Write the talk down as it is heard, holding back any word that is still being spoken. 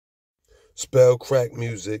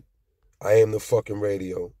Spellcrackmusik. I am the fucking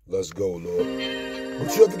radio. Let's go, Lord.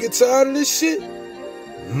 Don't you ever get tired of this shit?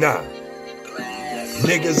 Nah.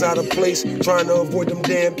 Niggas out of place, trying to avoid them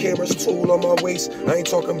damn cameras, tool on my waist. I ain't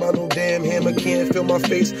talking about no damn hammer, can't feel my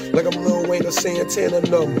face like I'm Lil Wayne or Santana.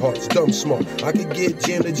 Numb hearts, dumb smart. I could get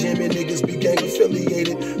jam to jam and niggas be gang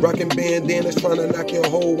affiliated. Rocking bandanas, trying to knock your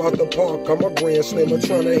hoe out the park. I'm a grand slammer,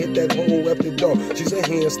 trying to hit that hole after dark. She's a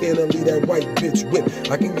handstander, leave that white bitch whip.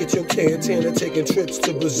 I can get your tantana taking trips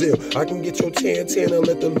to Brazil. I can get your tantana,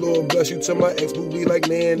 let the Lord bless you. To my ex-boo be like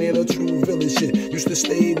Nan and a true village shit. Used to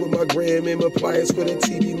stay with my gram and my pliers for the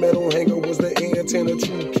TV metal hanger was the antenna,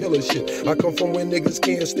 true killer shit. I come from where niggas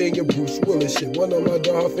can't stand your Bruce Willis shit. One of my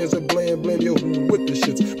dog fans are blame yo, who with the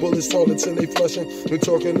shits. Bullets falling till they flushing. We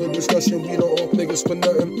talking no discussion, we don't off niggas for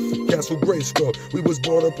nothing. Castle Grayskull, we was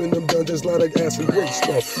brought up in them dungeons, lot of acid great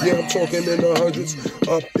stuff. Yeah, I'm talking in the hundreds.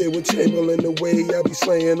 Up there with Chamberlain, the way I be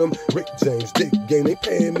slaying them. Rick James, Dick Game, they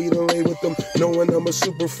paying me to lay with them. Knowing I'm a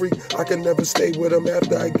super freak, I can never stay with them.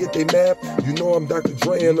 After I get they map, you know I'm Dr.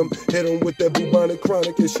 Dre and them. Hit them with that bubonic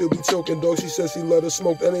chronic and she'll be choking, dog. She says she let her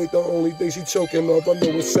smoke, that ain't the only thing she choking off. I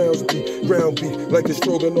know it sounds deep, ground beef, like it's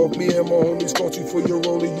Stroganoff. Me and my homies caught you for your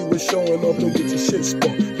roller, you was showing off. Don't get your shit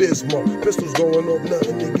sparked, Bismarck, pistols going off,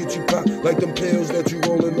 nothing to get you popped. Like them pills that you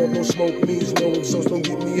rolling up, no smoke means no exhaust. Don't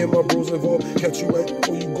get me and my bros involved, catch you right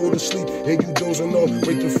before you go to sleep and you dozing off.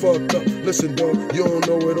 Wake the fuck up, listen dog, you don't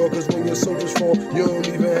know it all, cause when your soldiers fall, you don't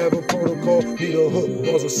even have a protocol. Need a hook,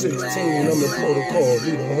 bars of 16, I'm the protocol.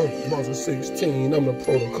 Need a hook, bars of 16, I'm the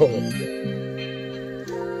protocol.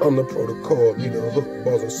 I'm the protocol, need a hook,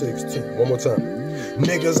 bars of 16. One more time.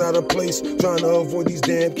 Niggas out of place, trying to avoid these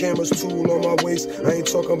damn cameras, tool on my waist. I ain't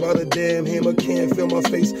talking about a damn hammer, can't feel my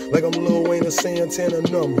face like I'm Lil Wayne or Santana.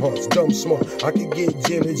 Numb hearts, dumb smart. I could get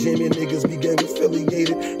jammy, niggas be gang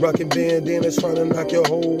affiliated. Rocking bandanas, trying to knock your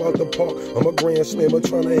hoe out the park. I'm a grand slammer,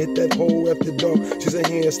 trying to hit that hole after dark. She's a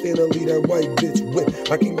handstander, leave that white bitch whip.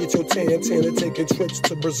 I can get your tantana taking trips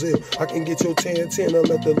to Brazil. I can get your tantana,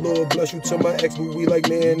 let the Lord bless you. To my ex-boo, we like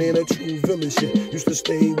Nan and a true village shit. Used to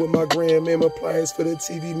stay with my gram and my pliers for the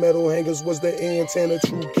TV metal hangers was the antenna,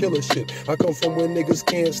 true killer shit. I come from where niggas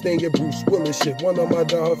can't stand your Bruce Willis shit. One of my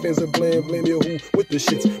dog fans are blame yo, who with the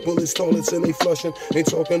shits. Bullets toilets and they flushing. Ain't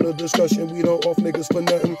talking no discussion, we don't off niggas for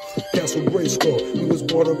nothing. Castle Grayskull, we was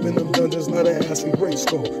brought up in them dungeons, lot of ass and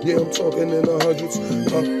Grayskull. Yeah, I'm talking in the hundreds.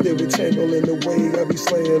 Up there with Chamberlain, the way I be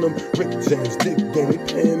slaying them. Rick James, Dick Game, they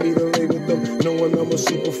paying me to lay with them. Knowing I'm a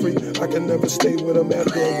super freak, I can never stay with them.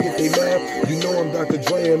 After I get they mad, you know I'm Dr.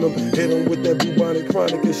 Dre and them. Hit them with that bubonic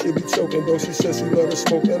chronic and she be choking, though. She says she let her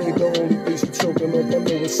smoke, that ain't the only thing she choking off. I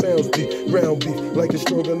know it sounds deep, ground beef, like it's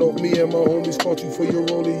Stroganoff. Me and my homies caught you for your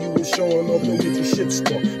roller, you was showing off. Don't get your shit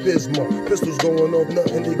sparked, Bismarck, pistols going off,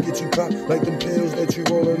 nothing to get you popped. Like them pills that you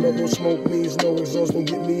rolling up, no smoke means no exhaust. Don't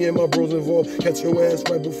get me and my bros involved, catch your ass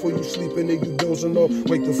right before you sleeping and you dozing off.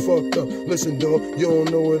 Wake the fuck up, listen dog, you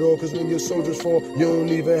don't know it all, cause when your soldiers fall, you don't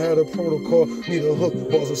even have a protocol. Need a hook,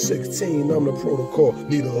 bars of 16, I'm the protocol.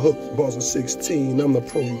 Need a hook, bars of 16, I'm the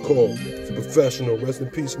protocol. Professional, rest in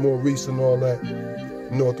peace, Maurice and all that.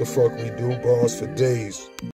 You know what the fuck we do, bars for days.